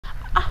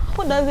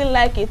Who doesn't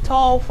like a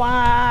tall,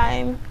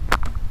 fine,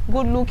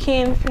 good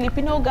looking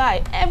Filipino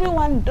guy?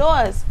 Everyone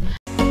does.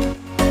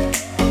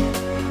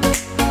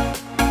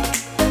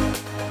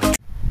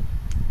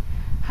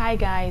 Hi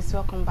guys,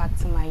 welcome back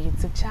to my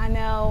YouTube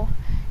channel.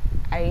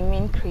 I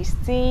remain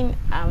Kreeystene.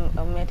 I'm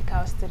a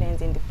medical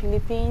student in the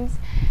Philippines.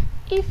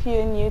 If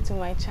you're new to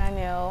my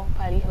channel,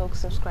 probably hope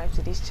subscribe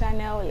to this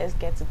channel. Let's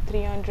get to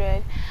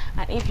 300.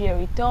 And if you're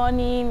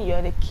returning,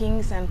 you're the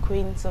kings and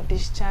queens of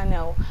this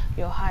channel.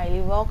 You're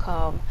highly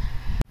welcome.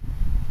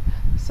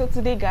 So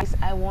today guys,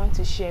 I want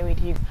to share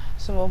with you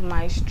some of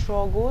my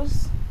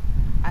struggles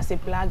as a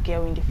black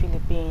girl in the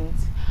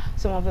Philippines.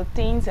 Some of the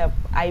things that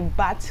I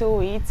battle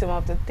with, some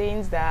of the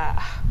things that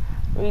are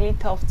really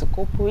tough to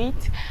cope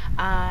with,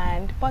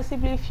 and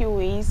possibly a few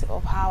ways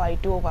of how I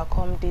do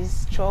overcome these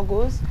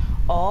struggles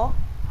or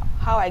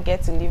how I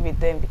get to live with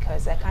them,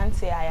 because I can't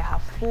say I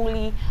have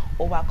fully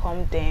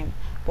overcome them,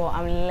 but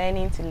I'm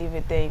learning to live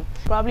with them.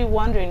 Probably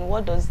wondering,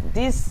 what does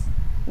this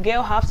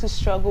girl have to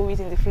struggle with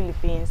in the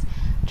Philippines?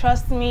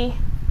 Trust me,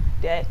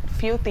 there are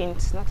few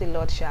things, not a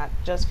lot,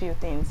 just few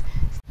things.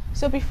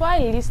 So before I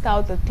list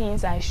out the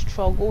things I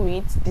struggle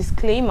with,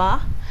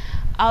 disclaimer,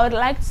 I would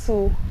like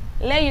to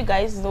let you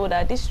guys know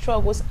that these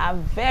struggles are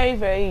very,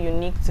 very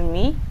unique to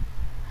me.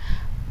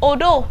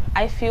 Although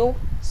I feel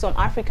some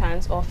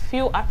Africans or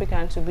few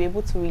Africans will be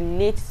able to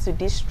relate to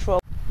this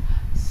struggle.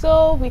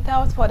 So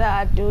without further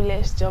ado,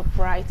 let's jump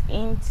right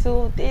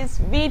into this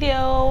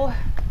video.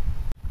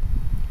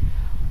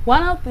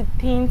 One of the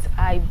things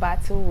I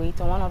battle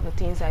with, or one of the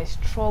things I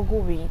struggle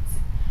with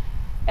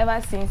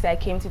ever since I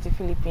came to the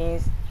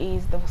Philippines,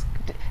 is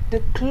the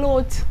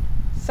clothes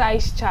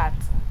size chart.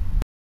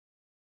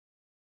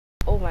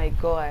 Oh my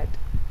god,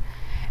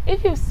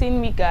 if you've seen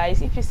me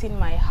guys, if you've seen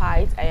my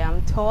height, I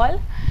am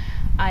tall,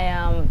 I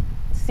am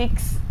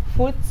 6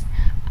 foot,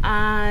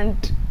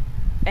 and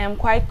I am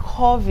quite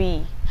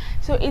curvy,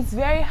 so it's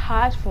very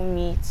hard for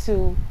me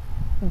to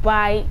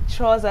buy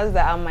trousers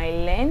that are my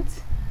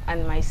length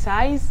and my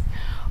size,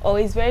 or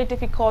it's very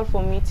difficult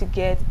for me to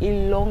get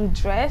a long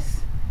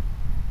dress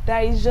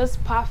that is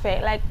just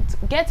perfect. Like,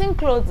 getting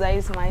clothes that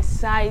is my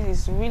size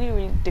is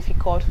really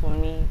difficult for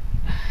me.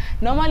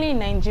 Normally in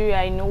Nigeria,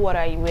 I know what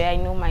I wear, I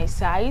know my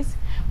size,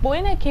 but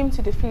when I came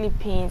to the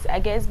Philippines, I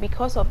guess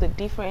because of the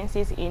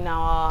differences in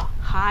our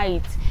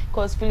height,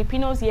 because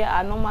Filipinos here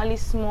are normally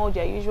small,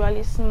 they're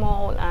usually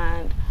small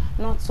and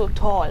not so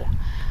tall,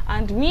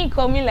 and me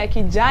coming like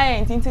a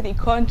giant into the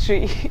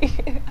country.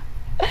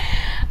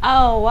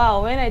 Oh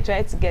wow, when I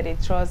tried to get a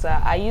trouser,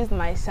 I used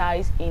my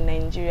size in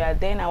Nigeria.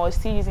 Then I was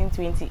still using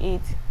 28.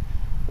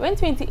 When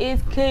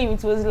 28 came,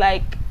 it was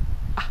like,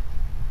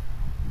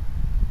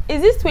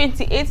 is this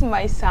 28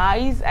 my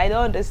size? I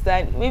don't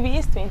understand. Maybe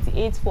it's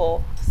 28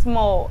 for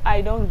small.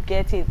 I don't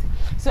get it.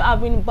 So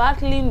I've been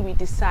battling with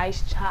the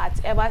size chart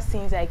ever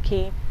since I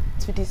came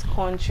to this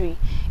country.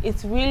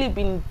 It's really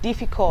been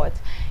difficult.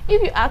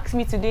 If you ask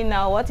me today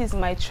now, what is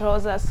my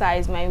trouser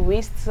size, my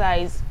waist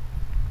size,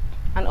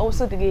 and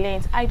also the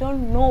length, I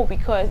don't know,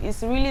 because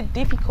it's really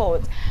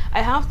difficult.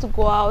 I have to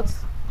go out,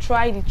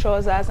 try the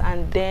trousers,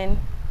 and then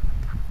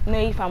know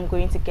if I'm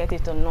going to get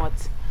it or not.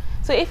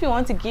 So if you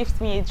want to gift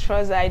me a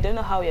trouser, I don't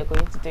know how you're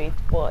going to do it,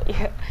 but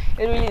yeah, it's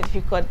really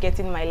difficult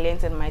getting my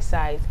length and my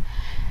size.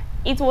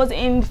 It was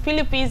in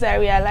Philippines I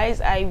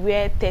realized I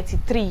wear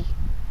 33,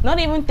 not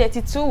even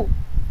 32.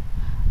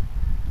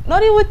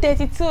 Not even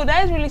 32.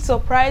 That is really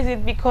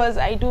surprising, because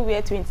I do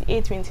wear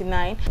 28,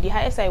 29. The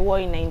highest I wore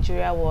in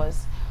Nigeria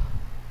was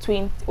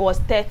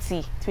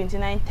 30,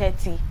 29,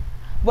 30.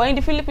 But in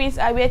the Philippines,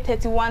 I wear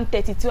 31,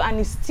 32, and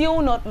it's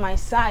still not my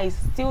size,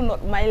 still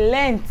not my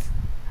length.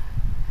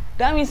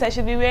 That means I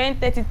should be wearing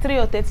 33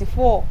 or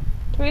 34.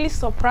 Really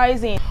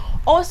surprising.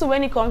 Also,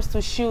 when it comes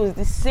to shoes,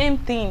 the same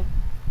thing.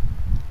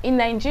 In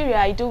Nigeria,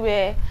 I do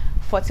wear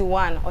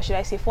 41, or should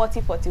I say 40,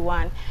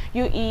 41,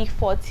 UE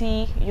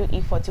 40,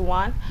 UE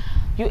 41,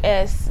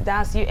 US,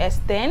 that's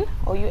US 10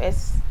 or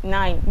US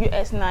 9,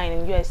 US 9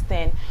 and US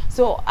 10.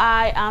 So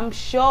I am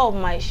sure of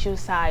my shoe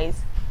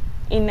size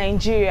in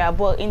Nigeria,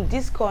 but in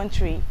this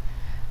country,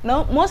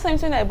 no, most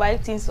times when I buy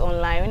things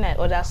online, when I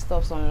order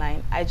stuff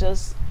online, I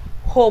just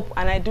hope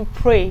and I do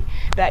pray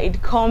that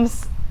it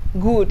comes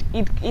good,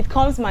 it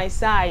comes my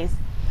size,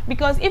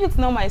 because if it's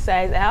not my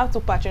size, I have to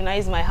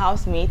patronize my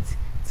housemates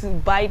to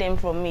buy them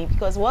from me,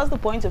 because what's the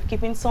point of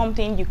keeping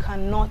something you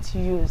cannot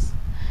use?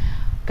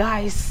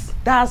 Guys,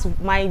 that's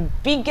my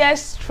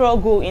biggest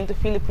struggle in the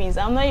Philippines.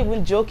 I'm not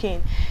even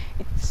joking.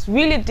 It's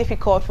really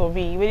difficult for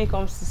me when it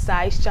comes to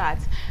size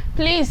charts.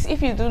 Please,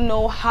 if you do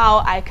know how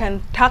I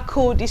can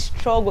tackle this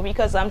struggle,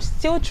 because I'm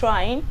still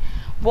trying,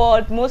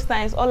 but most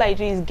times all I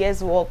do is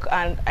guesswork,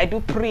 and I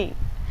do pray.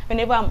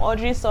 Whenever I'm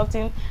ordering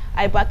something,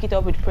 I back it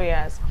up with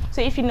prayers.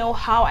 So if you know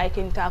how I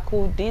can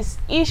tackle this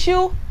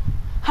issue,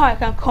 how I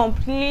can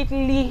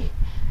completely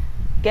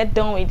get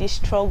done with this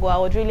struggle, I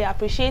would really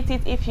appreciate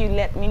it if you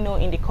let me know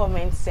in the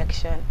comment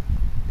section.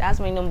 That's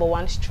my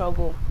 #1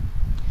 struggle.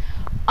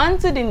 On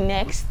to the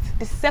next,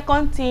 the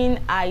second thing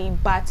I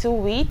battle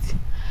with,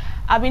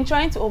 I've been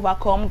trying to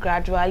overcome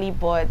gradually,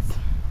 but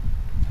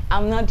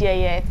I'm not there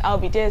yet. I'll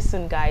be there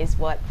soon, guys,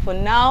 but for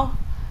now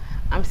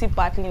I'm still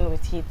battling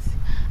with it,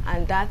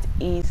 and that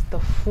is the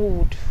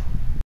food.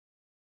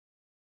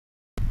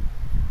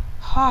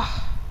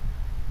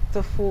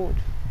 The food.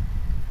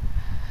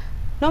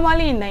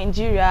 Normally in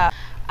Nigeria,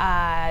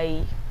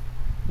 I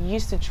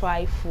used to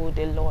try food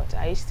a lot.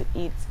 I used to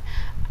eat.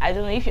 I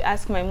don't know, if you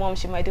ask my mom,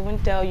 she might even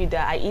tell you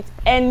that I eat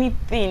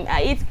anything.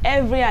 I eat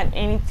every and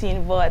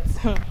anything, but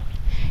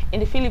in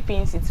the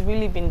Philippines, it's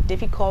really been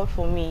difficult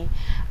for me.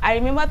 I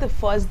remember the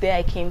first day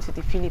I came to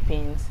the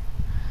Philippines,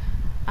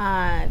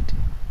 and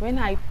when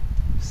I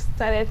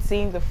started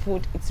seeing the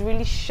food, it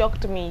really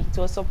shocked me. It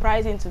was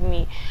surprising to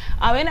me.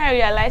 And when I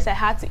realized I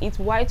had to eat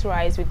white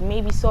rice with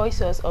maybe soy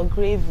sauce or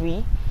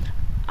gravy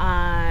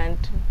and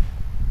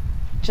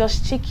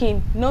just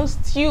chicken, no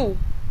stew,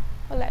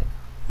 I'm like,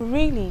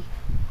 really?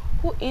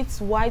 Who eats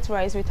white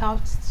rice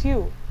without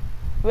stew?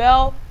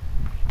 Well,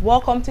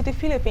 welcome to the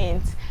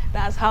Philippines.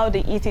 That's how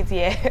they eat it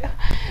here.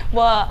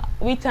 But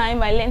with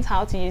time, I learned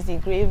how to use the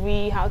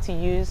gravy, how to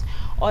use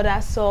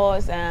other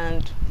sauce,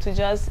 and to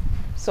just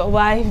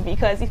survive,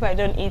 because if I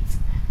don't eat,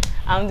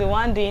 I'm the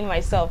one doing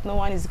myself. No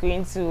one is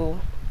going to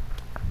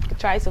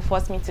try to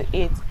force me to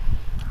eat.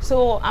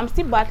 So I'm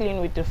still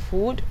battling with the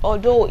food,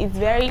 although it's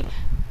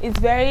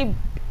very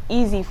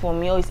easy for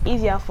me, or it's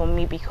easier for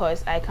me,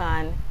 because I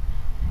can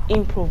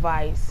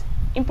improvise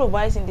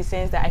in the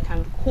sense that I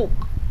can cook.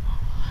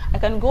 I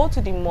can go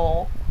to the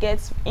mall, get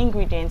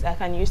ingredients I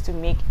can use to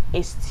make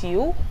a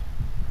stew,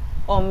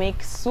 or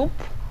make soup,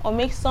 or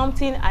make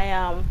something I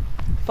am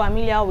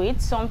familiar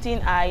with,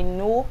 something I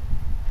know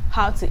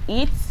how to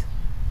eat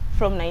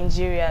from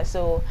Nigeria.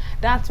 So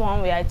that's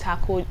one way I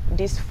tackle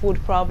these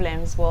food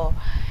problems. Well,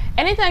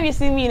 anytime you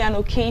see me in an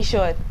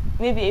occasion,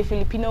 maybe a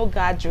Filipino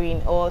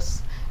gathering or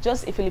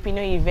just a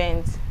Filipino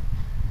event,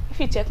 if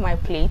you check my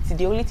plate,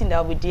 the only thing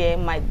that will be there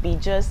might be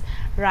just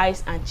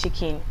rice and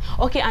chicken.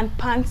 Okay, and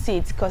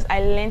pancit, because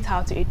I learned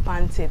how to eat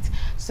pancit.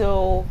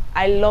 So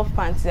I love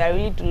pancit. I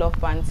really do love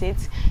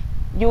pancit.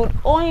 You would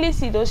only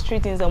see those three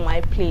things on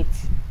my plate.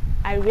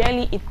 I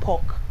rarely eat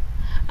pork,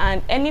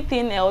 and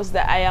anything else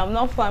that I am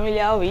not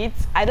familiar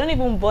with, I don't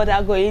even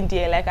bother going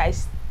there. Like, I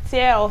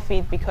steer off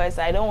it because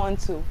I don't want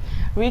to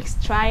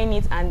risk trying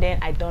it and then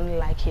I don't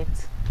like it.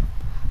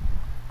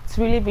 It's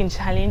really been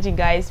challenging,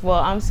 guys. Well,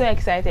 I'm so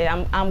excited.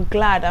 I'm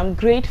glad, I'm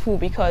grateful,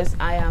 because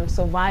I am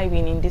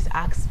surviving in this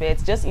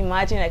aspect. Just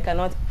imagine I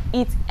cannot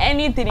eat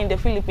anything in the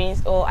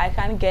Philippines, or I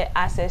can't get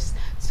access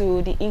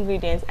to the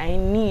ingredients I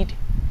need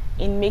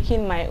in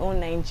making my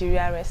own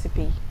Nigeria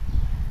recipe.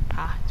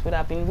 It would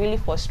have been really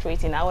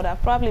frustrating. I would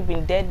have probably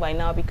been dead by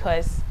now,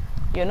 because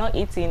you're not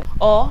eating,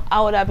 or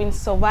I would have been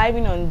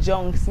surviving on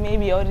junks,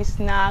 maybe all the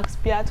snacks,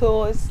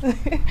 piatos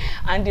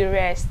and the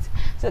rest.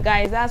 So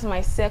guys, that's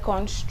my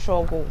second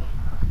struggle,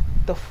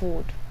 the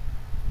food.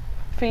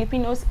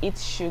 Filipinos eat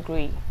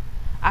sugary,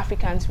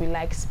 Africans we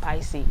like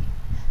spicy,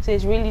 so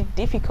it's really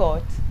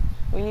difficult,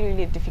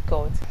 really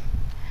difficult.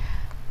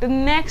 The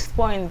next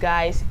point,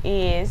 guys,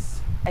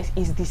 is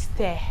the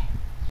stare.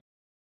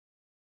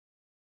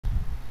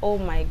 Oh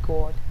my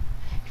god,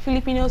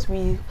 Filipinos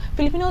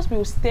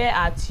will stare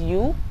at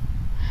you,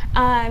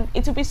 and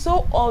it will be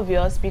so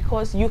obvious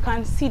because you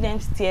can see them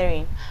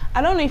staring.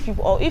 I don't know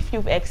if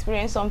you've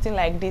experienced something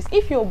like this.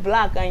 If you're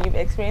black and you've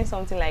experienced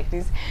something like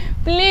this,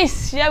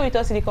 please share with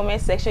us in the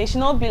comment section. It should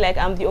not be like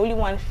I'm the only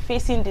one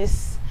facing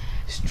this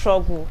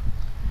struggle.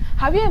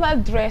 Have you ever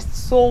dressed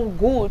so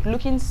good,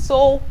 looking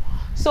so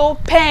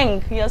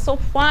peng, you're so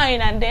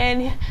fine, and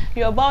then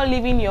you're about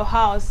leaving your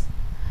house,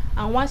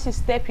 and once you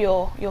step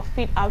your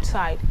feet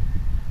outside,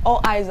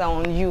 all eyes are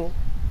on you?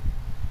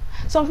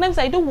 Sometimes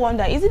I do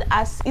wonder, is it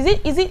as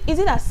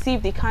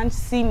if they can't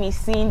see me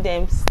seeing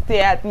them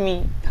stare at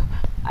me?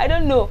 I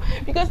don't know,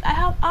 because I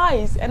have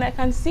eyes and I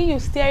can see you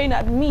staring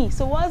at me.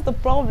 So what's the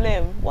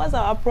problem? What's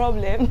our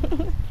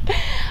problem?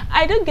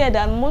 I do get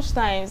that most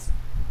times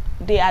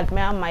they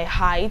admire my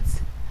height,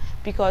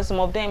 because some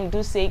of them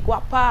do say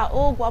guapa,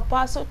 oh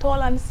guapa, so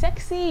tall and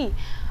sexy.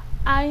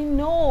 I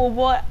know,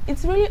 but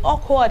it's really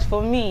awkward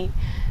for me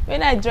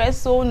when I dress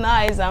so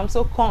nice, I'm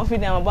so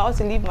confident, I'm about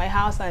to leave my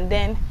house, and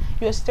then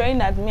you're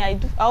staring at me.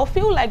 I'll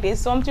feel like there's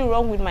something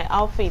wrong with my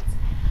outfit.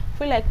 I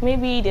feel like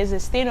maybe there's a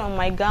stain on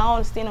my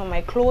gown, stain on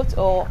my clothes,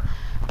 or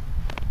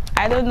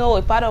I don't know,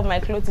 a part of my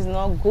clothes is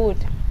not good.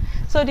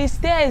 So this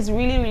stare is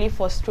really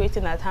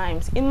frustrating at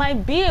times. It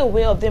might be a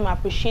way of them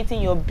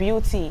appreciating your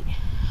beauty,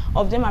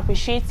 of them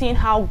appreciating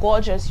how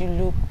gorgeous you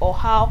look or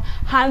how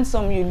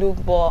handsome you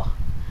look, but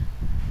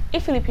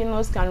if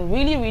Filipinos can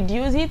really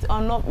reduce it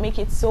or not make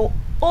it so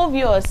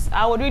obvious,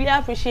 I would really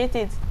appreciate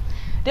it.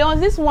 There was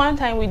this one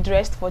time we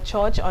dressed for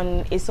church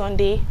on a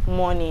Sunday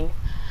morning,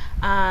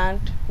 and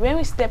when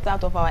we stepped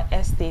out of our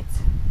estate,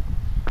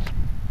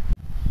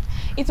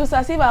 it was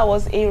as if I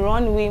was a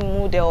runway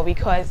model,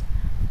 because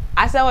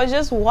as I was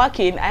just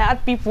walking, I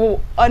had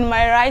people on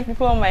my right,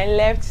 people on my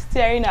left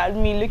staring at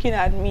me, looking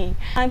at me,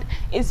 and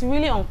it's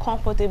really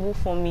uncomfortable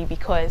for me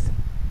because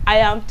I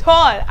am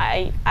tall.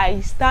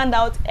 I stand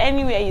out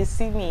anywhere you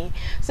see me,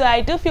 so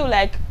I do feel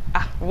like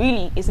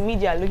really, it's me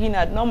they are looking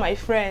at, not my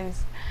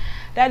friends.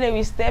 That day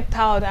we stepped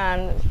out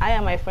and I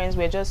and my friends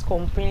were just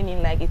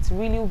complaining like it's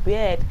really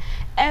weird.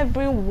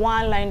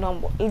 Everyone lined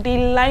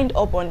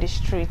up on the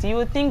street. You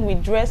would think we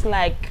dressed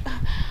like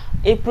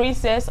a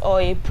princess or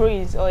a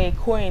prince or a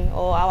queen,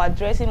 or our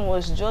dressing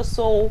was just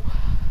so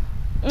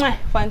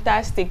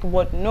fantastic,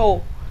 but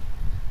no.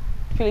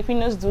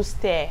 Filipinos do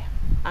stare,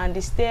 and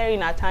the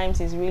staring at times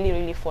is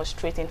really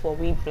frustrating for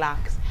we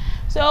blacks.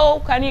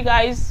 So can you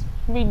guys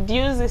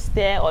reduce the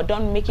stare or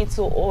don't make it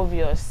so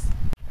obvious?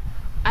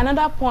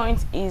 Another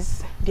point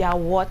is their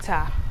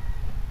water.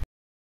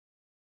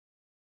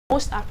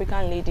 Most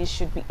African ladies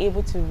should be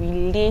able to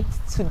relate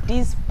to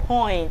this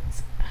point.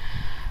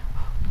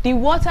 The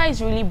water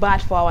is really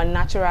bad for our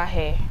natural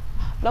hair.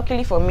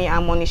 Luckily for me,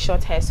 I'm on a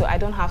short hair, so I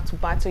don't have to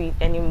battle it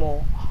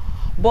anymore.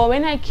 But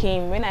when I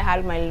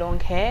had my long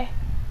hair,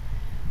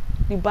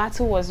 the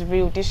battle was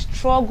real, the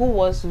struggle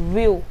was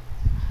real.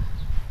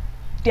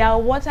 Their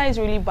water is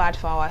really bad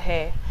for our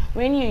hair.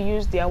 When you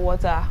use their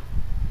water,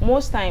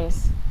 most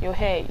times your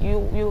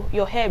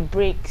hair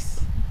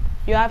breaks.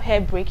 You have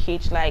hair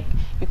breakage, like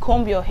you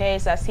comb your hair,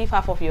 it's as if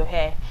half of your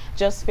hair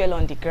just fell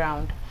on the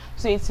ground.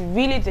 So it's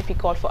really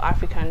difficult for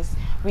Africans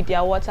with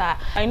their water.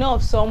 I know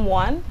of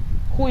someone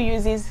who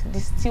uses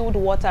distilled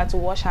water to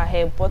wash her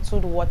hair,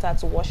 bottled water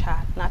to wash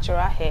her natural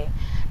hair.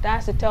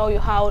 That's to tell you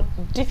how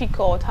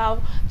difficult,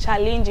 how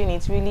challenging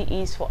it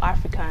really is for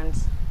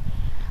Africans.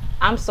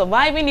 I'm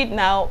surviving it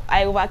now.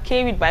 I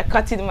overcame it by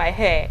cutting my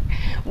hair,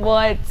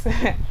 but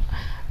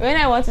when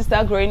I want to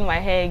start growing my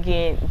hair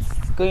again,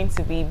 it's going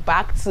to be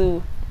back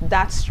to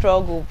that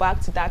struggle, back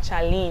to that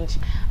challenge.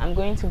 I'm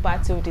going to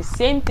battle the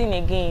same thing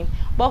again,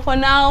 but for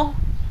now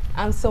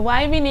I'm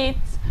surviving it.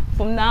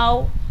 From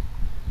now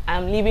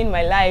I'm living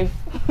my life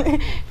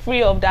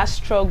free of that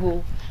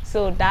struggle.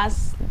 So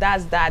that's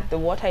that. The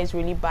water is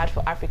really bad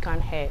for African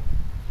hair.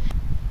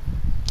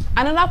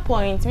 Another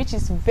point which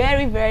is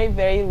very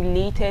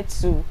related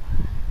to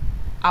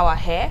our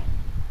hair: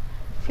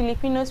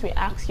 Filipinos will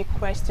ask you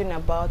question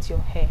about your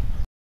hair.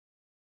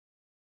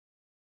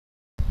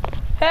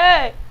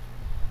 Hey,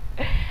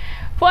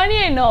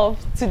 funny enough,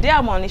 today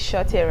I'm on a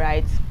short hair,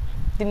 right?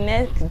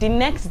 The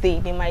next day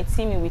they might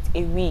see me with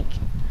a wig,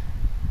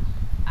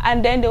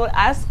 and then they will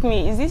ask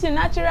me, is this your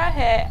natural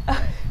hair?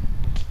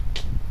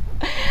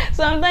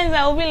 Sometimes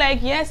I will be like,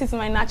 yes, it's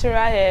my natural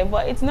hair,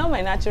 but it's not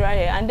my natural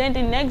hair. And then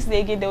the next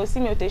day again, they will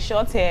see me with a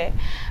short hair,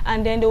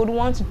 and then they would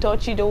want to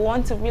touch it. They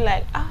want to be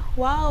like, ah,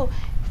 wow,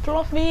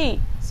 fluffy,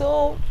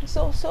 so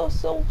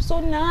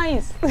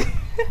nice.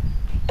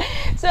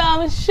 So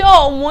I'm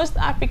sure most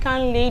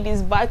African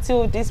ladies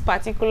battle this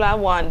particular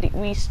one.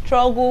 We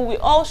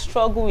all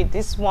struggle with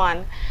this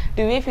one.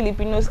 The way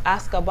Filipinos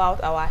ask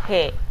about our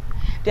hair.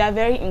 They are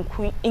very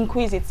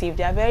inquisitive.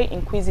 They are very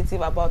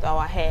inquisitive about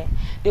our hair.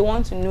 They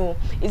want to know,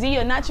 is it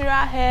your natural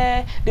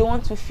hair? They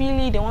want to feel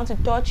it. They want to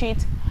touch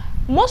it.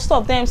 Most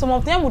of them, some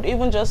of them would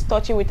even just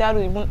touch it without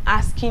even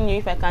asking you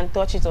if I can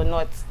touch it or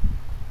not.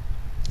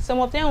 Some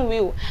of them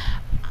will.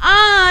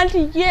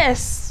 And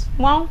yes,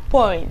 one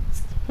point.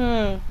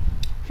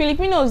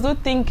 Filipinos do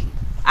think,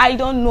 I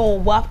don't know,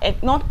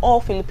 but not all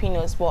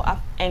Filipinos, but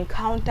I've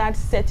encountered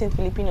certain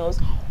Filipinos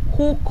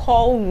who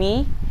call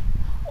me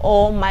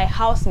or my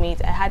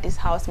housemate. I had this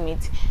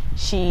housemate,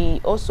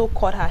 she also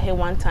cut her hair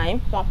one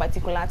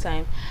particular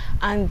time,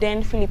 and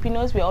then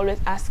Filipinos were always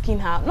asking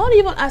her, not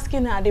even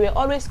asking her, they were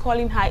always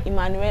calling her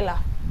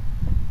Emanuela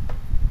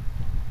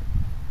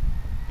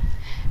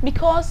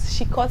because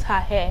she cut her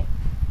hair.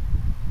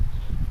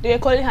 They were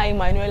calling her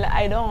Emanuela.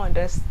 I don't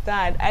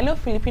understand. I know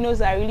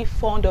Filipinos are really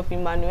fond of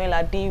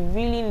Emanuela. They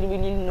really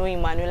know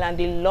Emanuela and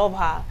they love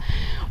her.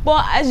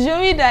 But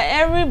assuming that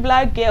every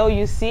black girl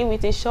you see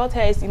with a short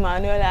hair is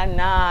Emanuela,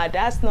 nah,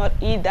 that's not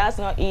it. That's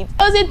not it.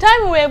 There was a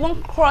time we were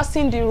even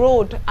crossing the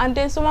road and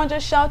then someone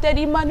just shouted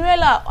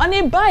Emanuela on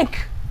a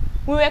bike.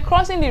 We were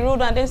crossing the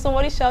road and then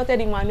somebody shouted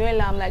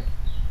Emanuela. I'm like,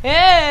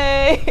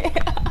 hey.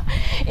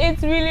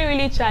 It's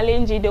really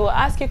challenging. They will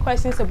ask you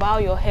questions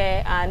about your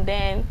hair, and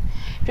then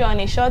if you're on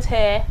a short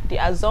hair, the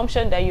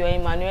assumption that you're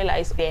Emanuela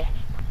is there.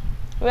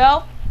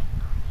 Well,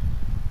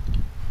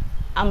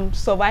 I'm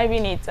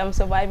surviving it.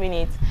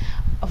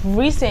 Of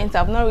recent,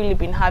 I've not really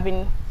been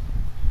having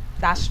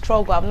that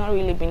struggle. I've not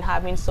really been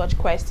having such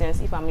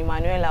questions if I'm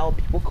Emanuela or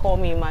people call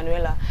me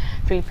Emanuela,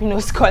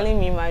 Filipinos calling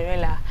me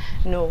Emanuela.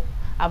 No,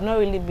 I've not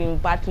really been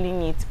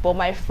battling it. But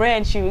my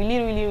friend, she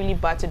really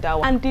battled that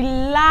one. And the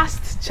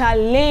last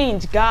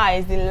challenge,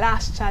 guys, the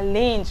last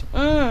challenge.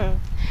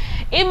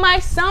 It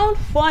might sound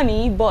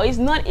funny, but it's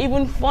not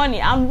even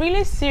funny. I'm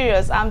really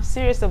serious. I'm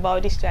serious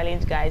about this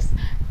challenge, guys.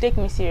 Take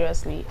me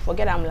seriously.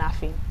 Forget I'm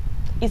laughing.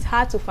 It's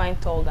hard to find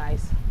tall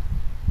guys.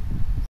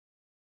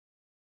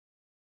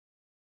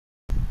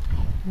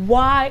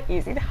 Why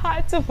is it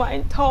hard to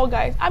find tall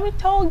guys? I'm a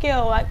tall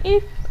girl, and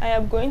if I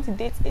am going to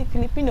date a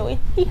Filipino,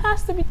 he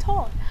has to be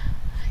tall.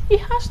 He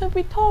has to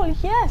be tall,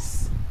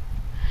 yes.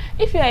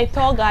 If you're a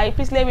tall guy,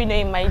 please let me know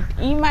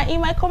in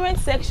my comment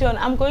section.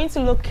 I'm going to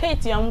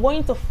locate you. I'm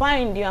going to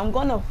find you. I'm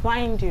gonna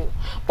find you.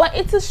 But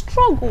it's a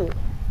struggle.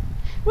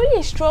 really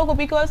a struggle,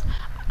 because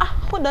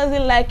who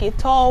doesn't like a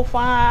tall,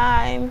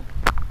 fine,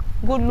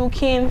 good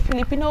looking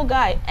Filipino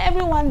guy?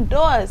 Everyone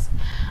does.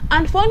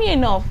 And funny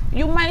enough,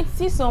 you might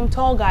see some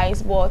tall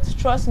guys, but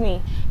trust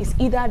me, it's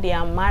either they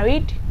are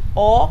married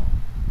or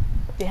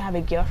they have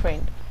a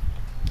girlfriend.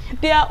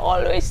 They are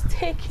always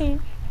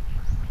taking.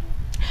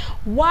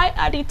 Why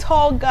are the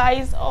tall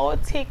guys all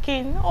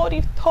taken? All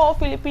the tall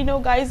Filipino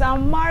guys are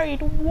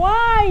married.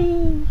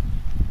 Why?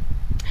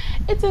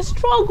 It's a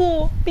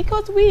struggle,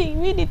 because we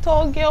the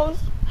tall girls,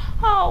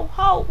 how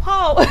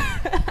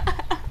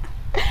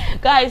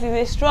guys, it's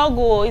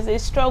a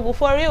struggle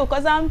for real,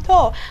 because I'm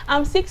tall,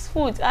 I'm 6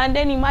 foot, and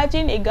then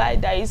imagine a guy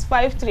that is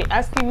 5'3"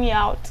 asking me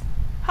out.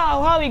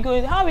 How we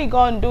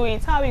gonna do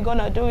it?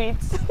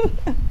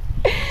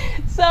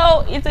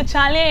 So it's a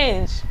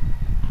challenge.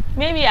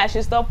 Maybe I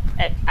should stop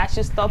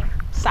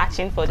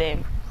searching for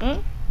them.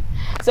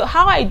 So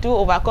how I do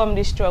overcome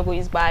this struggle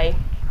is by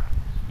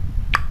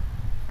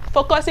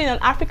focusing on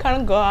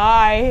African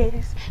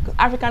guys, because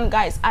African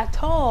guys are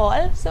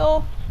tall.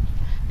 So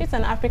it's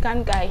an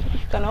African guy. If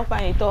you cannot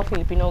find a tall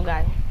Filipino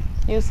guy,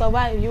 you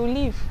survive, you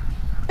live.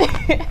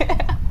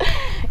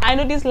 I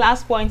know this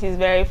last point is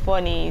very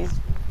funny, it's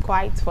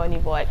quite funny,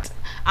 but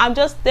I'm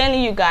just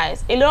telling you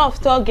guys, a lot of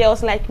tall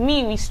girls like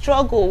me, we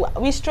struggle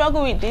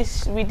with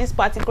this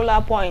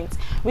particular point.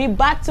 We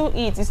battle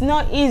it. It's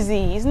not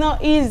easy.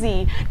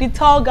 The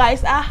tall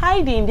guys are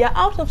hiding. They're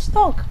out of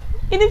stock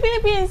in the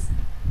Philippines.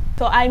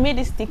 So I made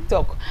this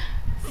TikTok,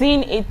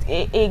 seeing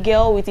a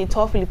girl with a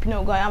tall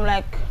Filipino guy. I'm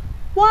like,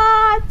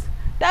 what?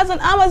 That's on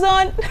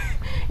Amazon.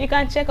 You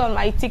can check on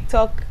my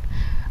TikTok.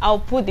 I'll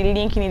put the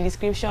link in the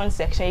description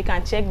section. You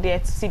can check there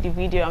to see the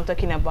video I'm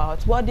talking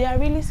about. But they are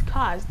really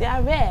scarce. They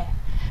are rare.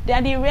 They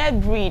are the rare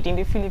breed in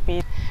the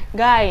Philippines.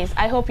 Guys,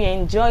 I hope you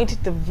enjoyed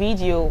the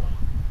video.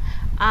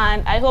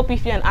 And I hope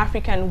if you're an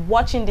African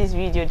watching this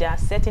video, there are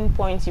certain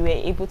points you were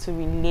able to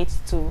relate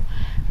to.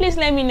 Please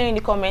let me know in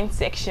the comment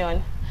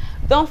section.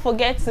 Don't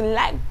forget to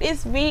like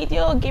this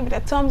video. Give it a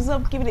thumbs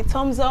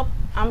up.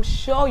 I'm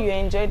sure you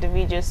enjoyed the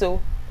video,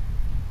 so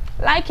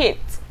like it.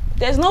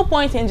 There's no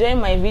point enjoying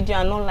my video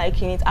and not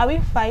liking it. Are we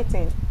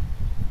fighting?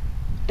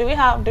 Do we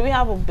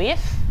have a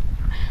beef?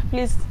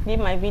 Please give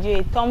my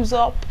video a thumbs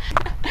up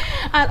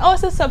and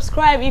also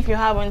subscribe if you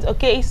haven't.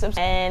 Okay,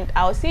 and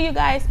I'll see you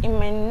guys in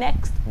my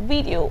next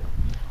video.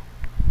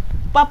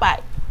 Bye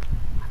bye.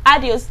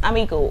 Adios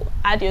amigo,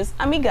 adios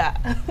amiga.